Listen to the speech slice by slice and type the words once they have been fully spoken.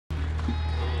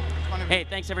Hey,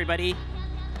 thanks, everybody.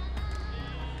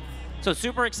 So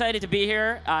super excited to be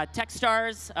here.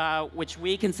 Techstars, which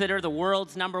we consider the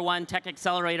world's #1 tech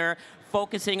accelerator,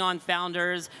 focusing on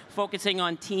founders, focusing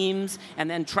on teams, and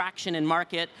then traction in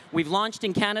market. We've launched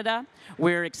in Canada.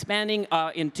 We're expanding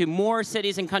into more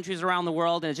cities and countries around the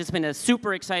world, and it's just been a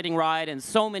super exciting ride, and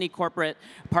so many corporate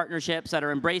partnerships that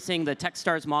are embracing the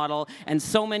Techstars model, and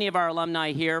so many of our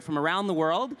alumni here from around the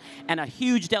world, and a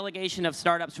huge delegation of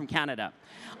startups from Canada.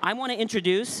 I want to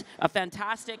introduce a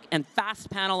fantastic and fast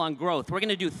panel on growth. We're going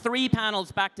to do 3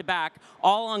 panels back to back,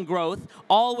 all on growth,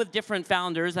 all with different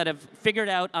founders that have figured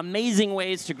out amazing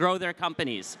ways to grow their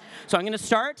companies. So I'm going to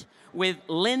start with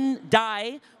Lynn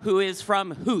Dai, who is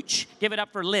from Hooch. Give it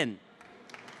up for Lynn.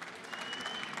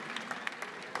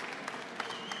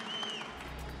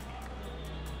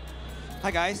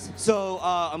 Hi, guys. So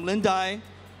I'm Lynn Dai.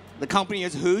 The company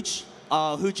is Hooch.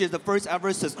 Hooch is the first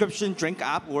ever subscription drink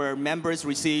app where members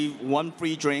receive 1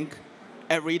 free drink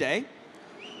every day.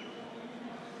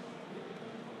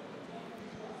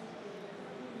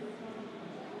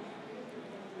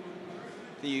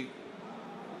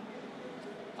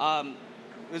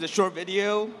 There's a short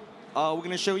video we're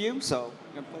going to show you. So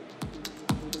I'm going to play.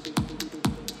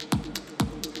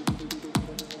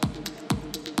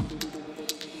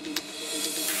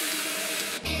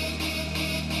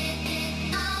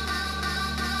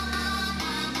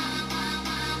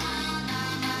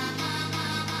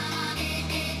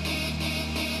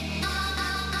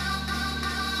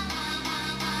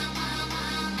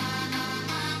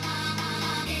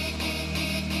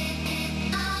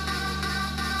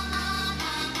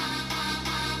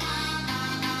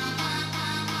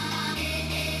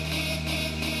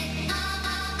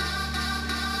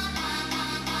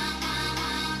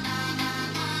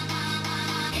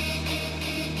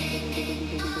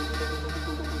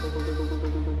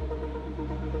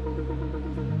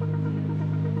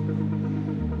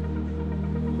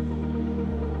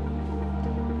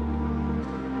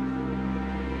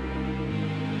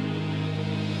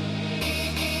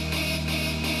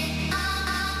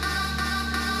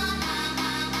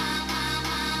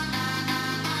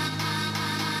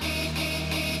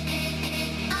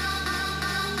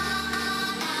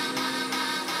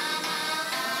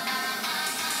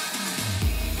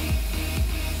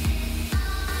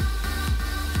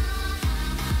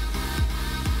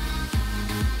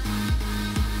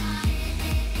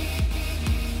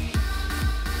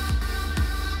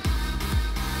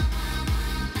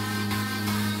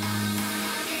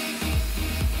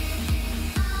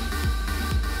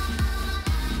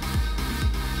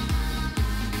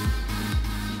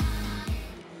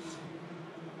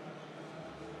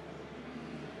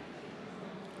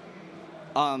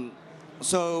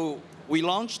 So we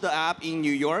launched the app in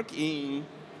New York in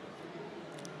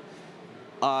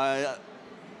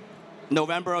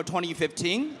November of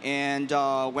 2015 and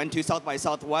went to South by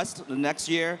Southwest the next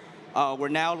year. We're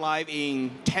now live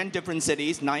in 10 different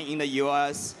cities, 9 in the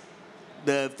US.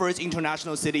 The first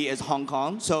international city is Hong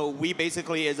Kong. So we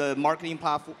basically is a marketing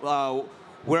platform.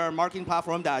 We're a marketing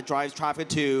platform that drives traffic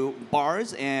to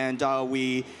bars, and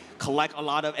we collect a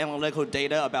lot of analytical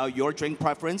data about your drink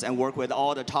preference and work with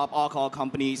all the top alcohol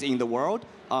companies in the world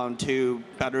to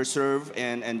better serve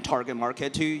and target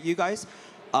market to you guys.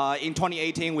 In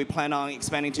 2018, we plan on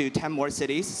expanding to 10 more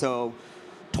cities. So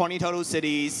 20 total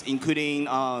cities, including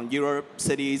Europe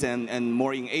cities and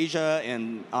more in Asia.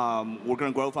 And we're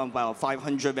going to grow from about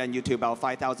 500 venues to about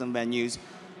 5,000 venues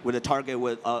with a target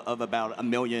of about 1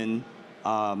 million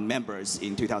members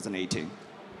in 2018.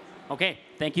 OK,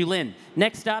 thank you, Lynn.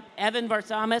 Next up, Evan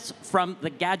Varsamis from the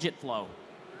Gadget Flow.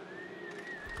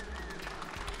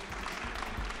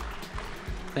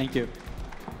 Thank you.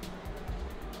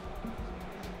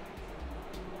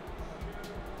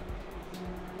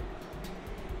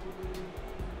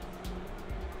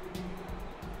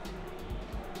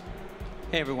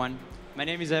 Hey, everyone. My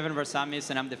name is Evan Varsamis,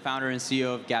 and I'm the founder and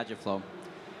CEO of Gadget Flow.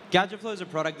 Gadget Flow is a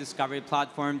product discovery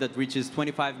platform that reaches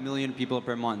 25 million people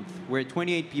per month. We're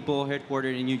 28 people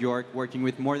headquartered in New York, working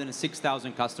with more than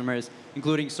 6,000 customers,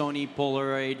 including Sony,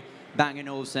 Polaroid, Bang &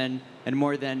 Olufsen, and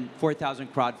more than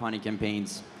 4,000 crowdfunding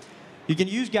campaigns. You can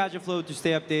use Gadget Flow to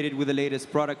stay updated with the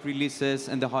latest product releases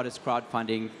and the hottest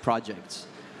crowdfunding projects.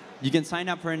 You can sign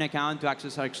up for an account to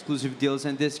access our exclusive deals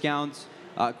and discounts,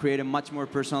 create a much more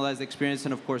personalized experience,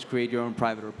 and of course, create your own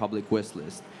private or public wish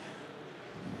list.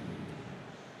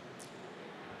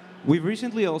 We've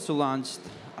recently also launched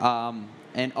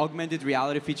an augmented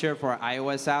reality feature for our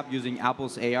iOS app using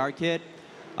Apple's AR Kit,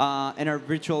 and our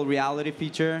virtual reality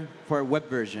feature for our web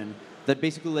version that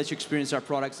basically lets you experience our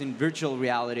products in virtual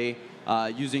reality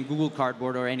using Google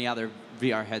Cardboard or any other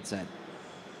VR headset.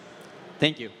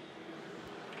 Thank you.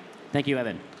 Thank you,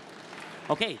 Evan.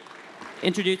 Okay,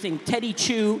 introducing Teddy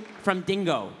Chu from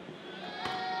Dinngo.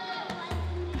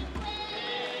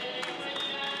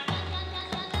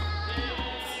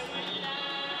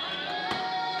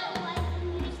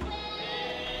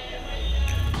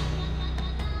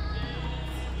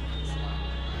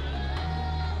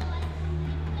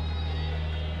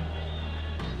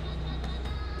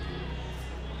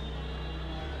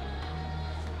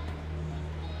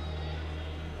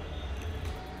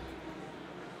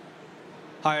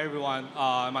 Hi everyone,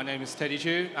 my name is Teddy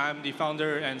Chu. I'm the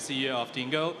founder and CEO of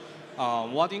Dinngo.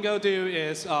 What Dinngo do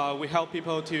is we help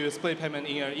people to split payment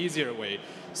in an easier way.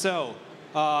 So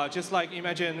just like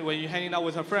imagine when you're hanging out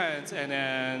with your friends and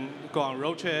then go on a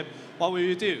road trip, what will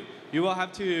you do? You will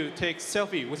have to take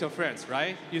selfie with your friends,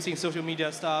 right? Using social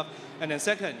media stuff. And then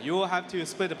second, you will have to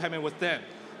split the payment with them.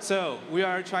 So we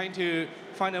are trying to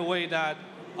find a way that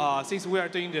since we are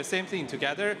doing the same thing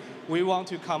together, we want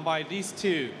to combine these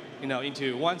two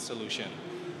into one solution.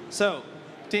 So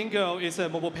Dinngo is a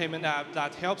mobile payment app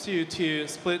that helps you to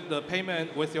split the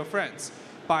payment with your friends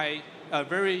by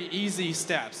very easy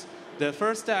steps. The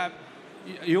first step,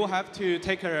 you have to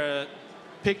take a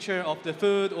picture of the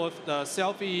food or the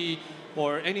selfie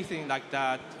or anything like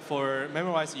that for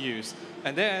memorized use.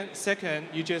 And then second,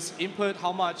 you just input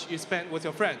how much you spent with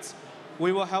your friends.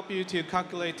 We will help you to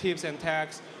calculate tips and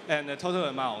tax and the total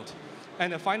amount.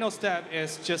 And the final step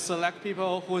is just select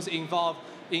people who's involved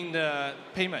in the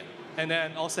payment, and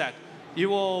then all set. You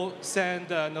will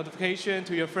send a notification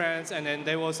to your friends, and then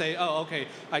they will say, oh, okay,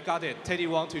 I got it. Teddy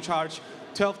wants to charge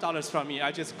 $12 from me.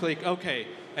 I just click OK,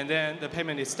 and then the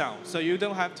payment is done. So you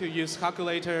don't have to use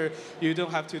calculator. You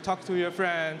don't have to talk to your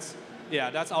friends. Yeah,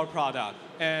 that's our product.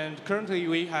 And currently,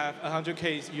 we have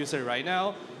 100K users right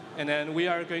now, and then we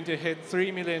are going to hit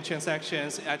 3 million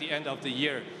transactions at the end of the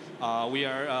year. We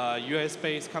are a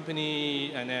US-based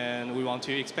company, and then we want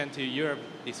to expand to Europe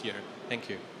this year. Thank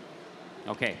you.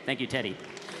 Okay, thank you, Teddy.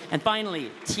 And finally,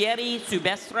 Theirry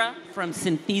Soubestre from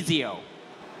Synthesio.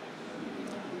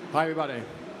 Hi, everybody.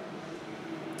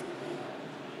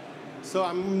 So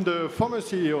I'm the former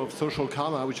CEO of Social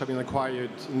Karma, which has been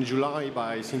acquired in July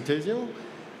by Synthesio.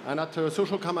 And at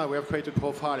Social Karma, we have created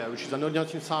Profiler, which is an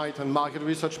audience insight and market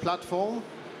research platform,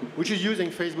 which is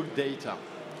using Facebook data.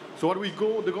 So the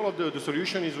goal of the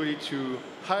solution is really to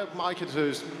help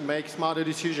marketers make smarter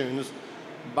decisions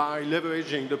by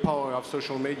leveraging the power of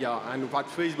social media and what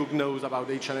Facebook knows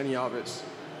about each and any of us.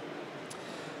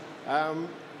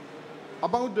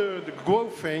 About the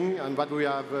growth thing and what we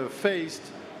have faced,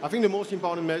 I think the most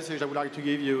important message I would like to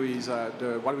give you is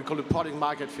what we call the product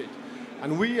market fit.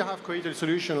 And we have created a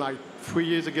solution like 3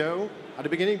 years ago. At the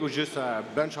beginning, it was just a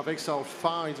bunch of Excel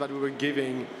files that we were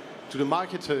giving to the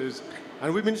marketers.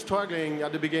 And we've been struggling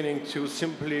at the beginning to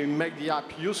simply make the app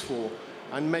useful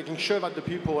and making sure that the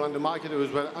people and the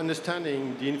marketers were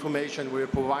understanding the information we're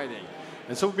providing.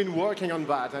 And so we've been working on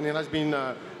that, and it has been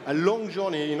a long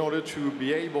journey in order to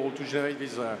be able to generate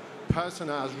these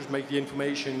personas which make the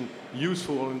information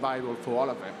useful and valuable for all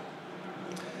of them.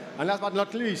 And last but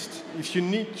not least, if you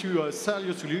need to sell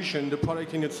your solution, the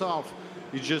product in itself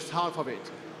is just half of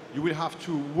it. You will have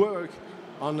to work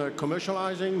on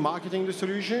commercializing, marketing the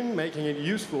solution, making it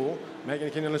useful, making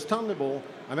it understandable,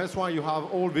 and that's why you have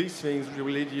all these things which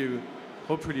will lead you,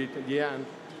 hopefully at the end,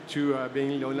 to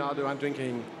being Leonardo and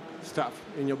drinking stuff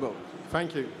in your boat.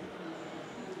 Thank you.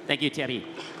 Thank you, Theirry.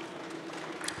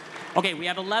 Okay, we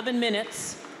have 11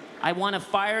 minutes. I want to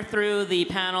fire through the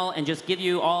panel and just give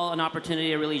you all an opportunity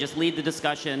to really just lead the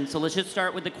discussion. So let's just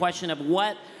start with the question of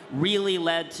what really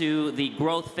led to the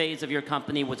growth phase of your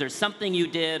company. Was there something you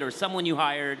did or someone you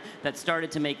hired that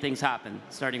started to make things happen?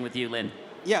 Starting with you, Lin.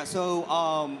 Yeah,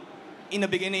 so in the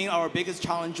beginning, our biggest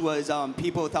challenge was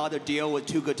people thought the deal was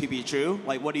too good to be true.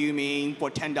 Like, what do you mean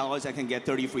for $10 I can get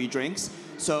 30 free drinks?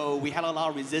 So we had a lot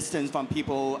of resistance from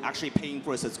people actually paying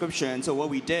for a subscription. So what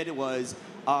we did was,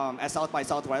 at South by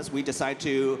Southwest, we decided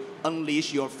to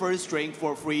unleash your first drink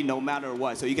for free no matter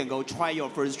what. So you can go try your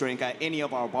first drink at any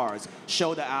of our bars,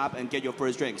 show the app, and get your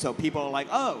first drink. So people are like,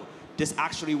 oh, this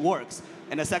actually works.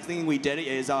 And the second thing we did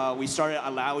is we started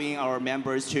allowing our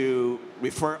members to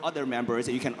refer other members,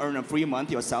 and you can earn a free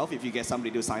month yourself if you get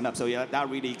somebody to sign up. So yeah, that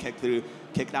really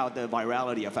kicked out the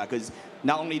virality effect, because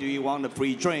not only do you want a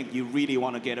free drink, you really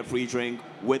want to get a free drink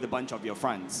with a bunch of your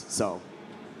friends. So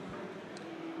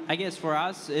I guess for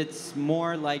us, it's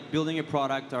more like building a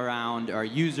product around our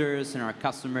users and our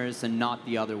customers and not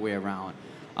the other way around.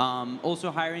 Also,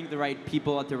 hiring the right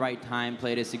people at the right time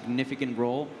played a significant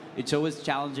role. It's always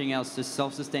challenging us as a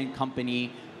self-sustained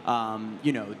company,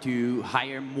 to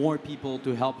hire more people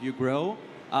to help you grow.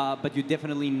 but you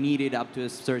definitely need it up to a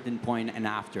certain point and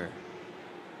after?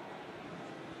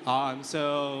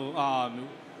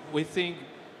 We think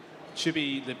should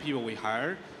be the people we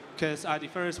hire. Because at the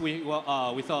first, we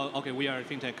thought, OK, we are a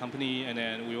fintech company, and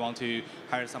then we want to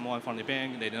hire someone from the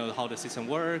bank. They know how the system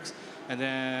works. And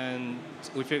then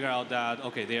we figure out that,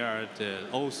 OK, they are the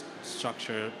old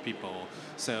structure people.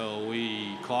 So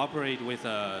we cooperate with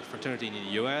a fraternity in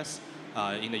the US,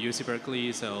 in the UC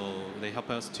Berkeley. So they help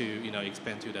us to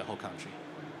expand to the whole country.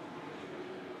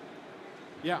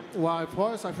 Yeah, well,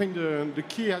 for us, I think the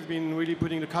key has been really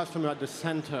putting the customer at the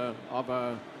center of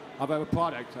our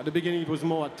product. At the beginning, it was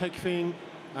more a tech thing,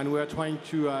 and we were trying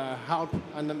to help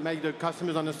and make the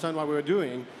customers understand what we were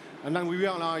doing. And then we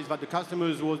realized that the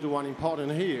customers was the one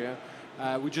important here.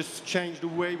 We just changed the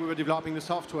way we were developing the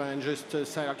software and just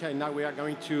said, OK, now we are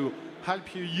going to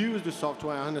help you use the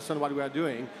software and understand what we are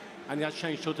doing. And that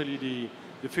changed totally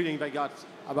the feeling they got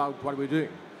about what we're doing.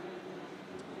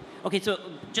 Okay, so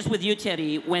just with you,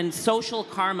 Theirry, when Social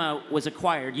Karma was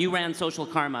acquired, you ran Social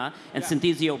Karma, and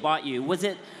Synthesio bought you.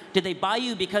 Did they buy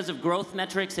you because of growth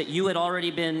metrics that you had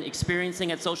already been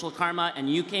experiencing at Social Karma, and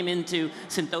you came into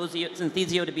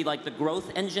Synthesio to be like the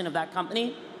growth engine of that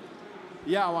company?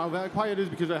 Yeah, well, they acquired us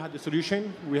because they had the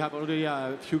solution. We have already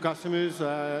a few customers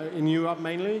in Europe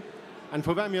mainly, and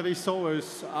for them, they saw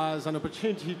us as an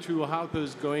opportunity to help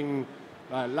us going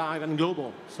live and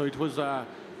global. So it was.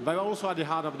 They're also at the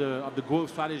heart of the growth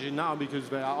strategy now because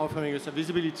they are offering us a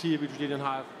visibility which we didn't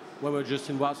have when we were just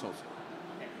in Brussels.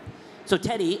 So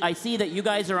Teddy, I see that you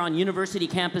guys are on university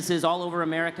campuses all over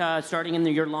America, starting in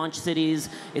your launch cities.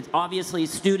 It's obviously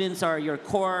students are your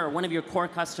core, or one of your core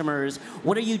customers.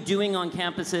 What are you doing on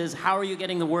campuses? How are you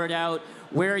getting the word out?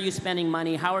 Where are you spending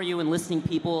money? How are you enlisting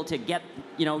people to get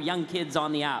young kids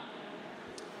on the app?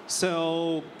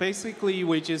 So basically,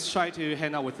 we just try to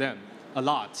hang out with them a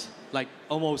lot, like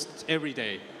almost every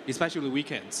day, especially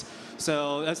weekends.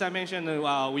 So as I mentioned,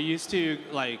 we used to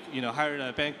hire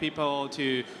the bank people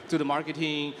to do the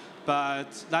marketing,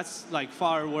 but that's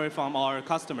far away from our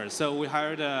customers. So we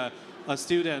hired a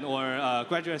student or a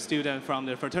graduate student from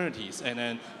the fraternities, and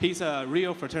then he's a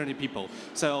real fraternity people.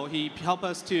 So he helped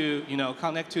us to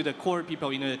connect to the core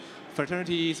people in the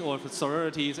fraternities or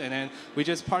sororities, and then we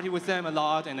just party with them a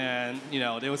lot, and then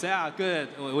they will say, good,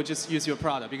 we'll just use your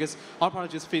product because our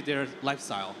product just fit their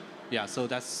lifestyle. Yeah, so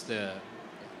that's the.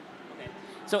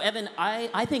 So Evan,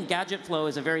 I think Gadget Flow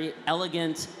is a very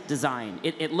elegant design.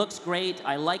 It looks great.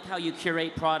 I like how you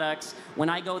curate products. When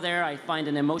I go there, I find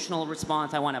an emotional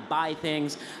response. I want to buy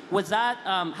things. Was that,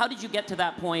 how did you get to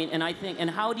that point? And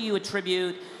how do you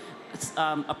attribute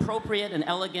appropriate and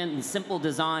elegant and simple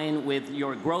design with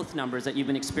your growth numbers that you've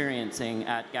been experiencing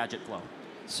at Gadget Flow?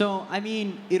 So, I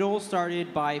mean, it all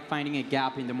started by finding a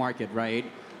gap in the market, right?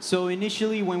 So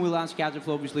initially, when we launched Gadget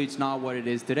Flow, obviously it's not what it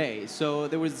is today. So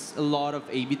there was a lot of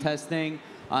A/B testing,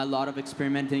 a lot of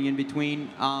experimenting in between.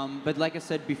 But like I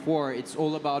said before, it's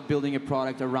all about building a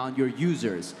product around your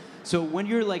users. So when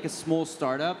you're like a small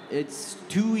startup, it's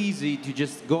too easy to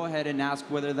just go ahead and ask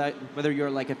whether you're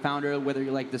like a founder, whether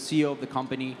you're like the CEO of the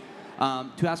company,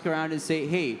 to ask around and say,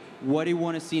 hey, what do you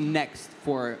want to see next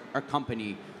for our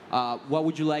company? What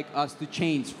would you like us to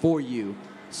change for you?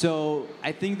 So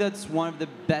I think that's one of the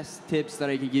best tips that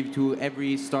I can give to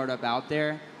every startup out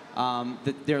there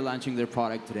that they're launching their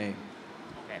product today.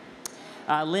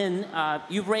 Okay. Lynn,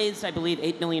 you've raised, I believe,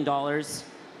 $8 million.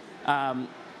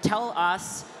 Tell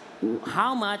us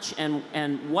how much and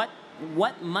what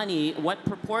money, what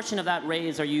proportion of that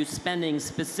raise are you spending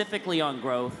specifically on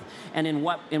growth, and in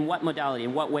what modality,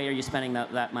 in what way are you spending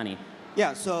that money?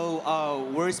 Yeah,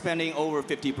 so we're spending over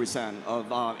 50%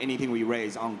 of anything we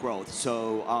raise on growth.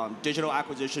 So digital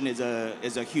acquisition is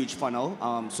a huge funnel.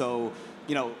 So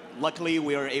luckily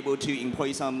we are able to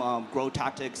employ some growth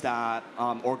tactics that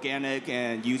organic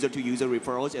and user-to-user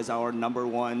referrals is our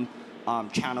 #1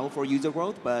 channel for user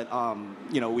growth, but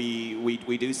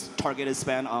we do targeted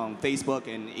spend on Facebook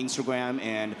and Instagram,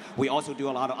 and we also do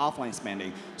a lot of offline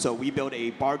spending. So we build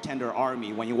a bartender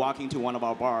army. When you walk into one of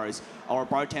our bars, our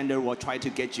bartender will try to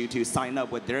get you to sign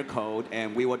up with their code,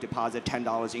 and we will deposit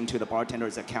 $10 into the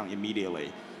bartender's account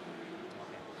immediately.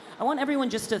 I want everyone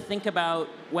just to think about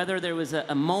whether there was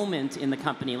a moment in the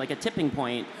company, like a tipping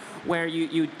point, where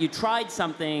you tried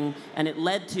something and it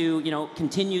led to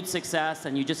continued success,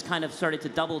 and you just kind of started to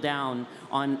double down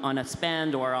on a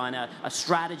spend or on a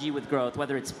strategy with growth,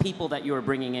 whether it's people that you were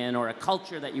bringing in or a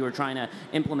culture that you were trying to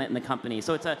implement in the company.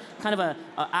 So it's a kind of a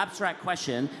abstract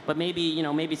question, but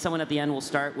maybe someone at the end will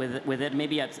start with it.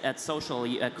 Maybe at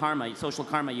Social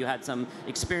Karma, you had some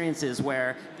experiences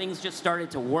where things just started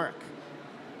to work.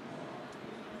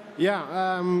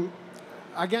 Yeah,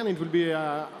 again, it will be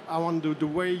around the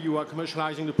way you are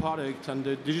commercializing the product and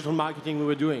the digital marketing we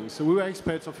were doing. So we were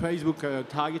experts of Facebook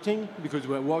targeting because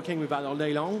we were working with that all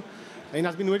day long. And it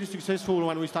has been really successful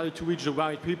when we started to reach the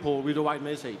right people with the right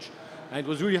message. And it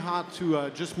was really hard to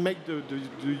just make the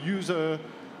user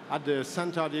at the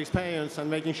center of the experience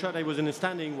and making sure that he was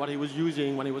understanding what he was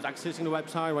using when he was accessing the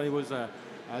website, when he was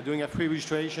doing a free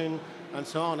registration, and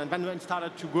so on. And then it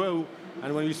started to grow.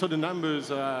 And when we saw the numbers,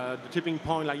 the tipping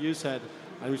point, like you said,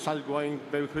 and we started growing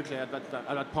very quickly at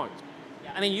that point.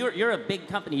 Yeah, I mean, you're a big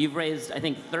company. You've raised, I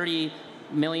think, $30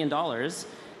 million.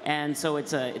 And so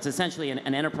it's essentially an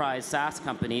enterprise SaaS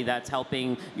company that's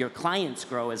helping your clients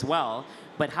grow as well.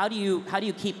 But how do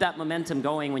you keep that momentum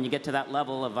going when you get to that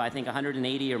level of, I think,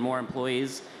 180 or more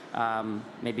employees,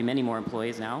 maybe many more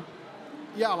employees now?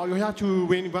 Yeah, well, you have to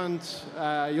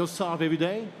reinvent yourself every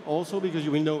day also, because you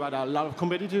will know that a lot of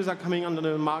competitors are coming onto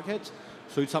the market.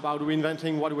 So it's about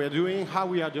reinventing what we're doing, how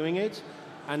we are doing it,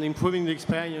 and improving the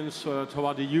experience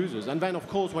toward the users. And then, of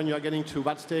course, when you are getting to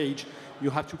that stage, you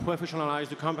have to professionalize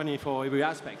the company for every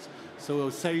aspect. So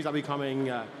sales are becoming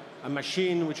a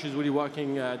machine which is really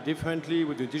working differently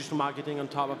with the digital marketing on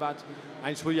top of that.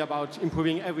 And it's really about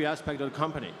improving every aspect of the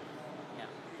company. Yeah.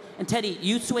 And Teddy,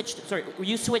 you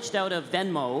switched out of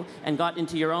Venmo and got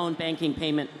into your own banking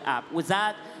payment app. Was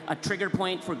that a trigger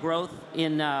point for growth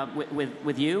in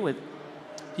with you?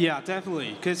 Yeah,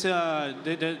 definitely. Because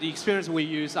the experience we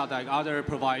use at like other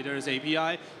providers'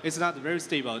 API is not very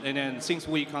stable. And then since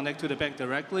we connect to the bank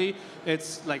directly,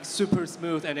 it's like super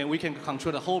smooth. And then we can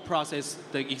control the whole process,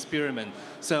 the experiment.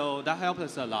 So that helped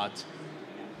us a lot.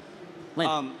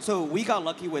 So we got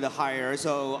lucky with a hire.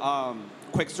 So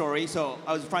quick story. So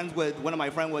I was friends with, one of my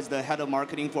friends was the head of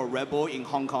marketing for Red Bull in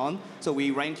Hong Kong. So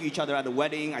we ran into each other at the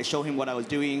wedding. I showed him what I was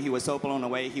doing. He was so blown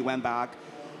away. He went back.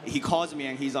 He calls me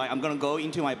and he's like, I'm going to go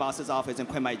into my boss's office and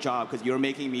quit my job because you're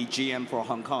making me GM for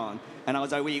Hong Kong. And I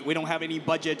was like, we don't have any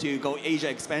budget to go Asia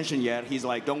expansion yet. He's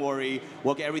like, don't worry,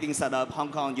 we'll get everything set up.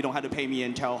 Hong Kong, you don't have to pay me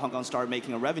until Hong Kong start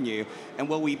making a revenue. And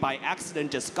what we by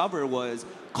accident discovered was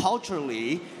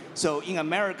culturally, so in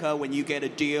America, when you get a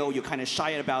deal, you're kind of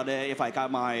shy about it. If I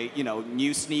got my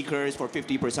new sneakers for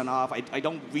 50% off, I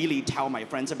don't really tell my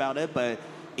friends about it. But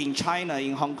in China,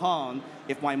 in Hong Kong,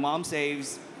 if my mom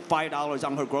saves $5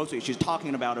 on her groceries, she's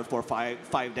talking about it for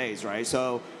five days, right?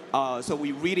 So, so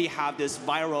we really have this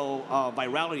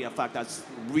virality effect that's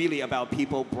really about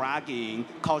people bragging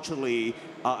culturally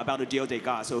about the deal they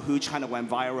got. So Hooch kind of went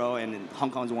viral, and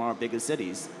Hong Kong is one of our biggest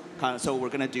cities. So we're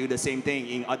going to do the same thing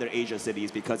in other Asia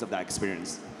cities because of that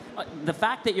experience. The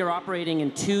fact that you're operating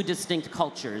in two distinct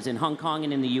cultures, in Hong Kong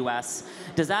and in the US,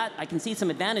 I can see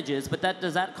some advantages, but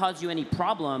does that cause you any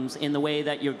problems in the way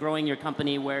that you're growing your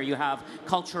company where you have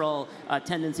cultural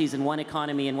tendencies in one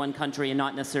economy in one country and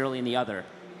not necessarily in the other?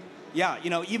 Yeah,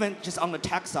 even just on the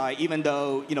tech side, even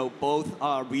though, both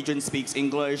regions speaks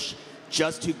English,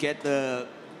 just to get the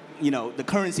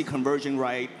currency conversion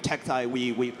right, tech side,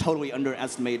 we totally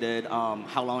underestimated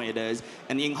how long it is.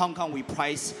 And in Hong Kong, we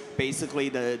price basically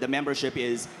the membership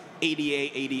is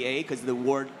 88, because the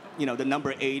word, the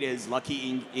number 8 is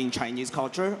lucky in Chinese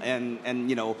culture.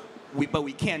 But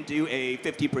we can't do a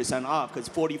 50% off because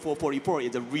 44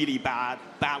 is a really bad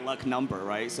luck number,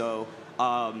 right? So,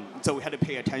 so we had to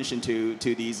pay attention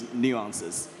to these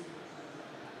nuances.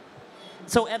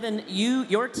 So Evan,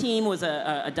 your team was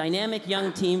a dynamic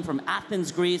young team from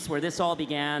Athens, Greece, where this all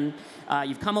began.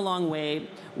 You've come a long way.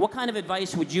 What kind of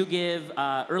advice would you give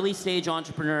early stage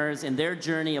entrepreneurs in their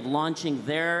journey of launching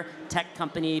their tech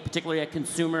company, particularly a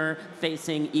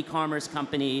consumer-facing e-commerce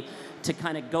company, to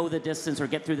kind of go the distance or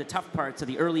get through the tough parts of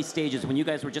the early stages when you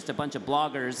guys were just a bunch of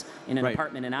bloggers in an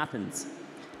apartment in Athens?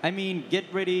 I mean,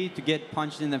 get ready to get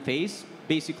punched in the face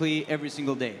basically every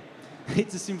single day.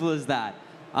 It's as simple as that.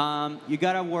 You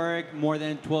gotta work more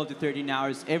than 12 to 13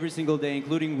 hours every single day,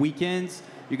 including weekends.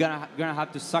 You're gonna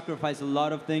have to sacrifice a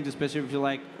lot of things, especially if you're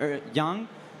like young.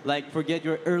 Like forget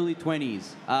your early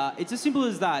 20s. It's as simple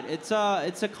as that. It's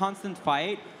a constant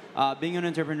fight, being an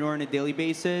entrepreneur on a daily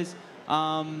basis.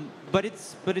 But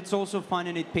it's also fun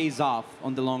and it pays off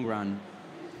on the long run.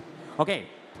 Okay.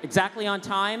 Exactly on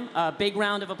time. A big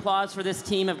round of applause for this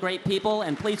team of great people,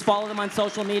 and please follow them on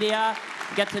social media.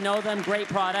 Get to know them. Great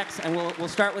products, and we'll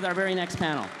start with our very next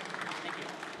panel.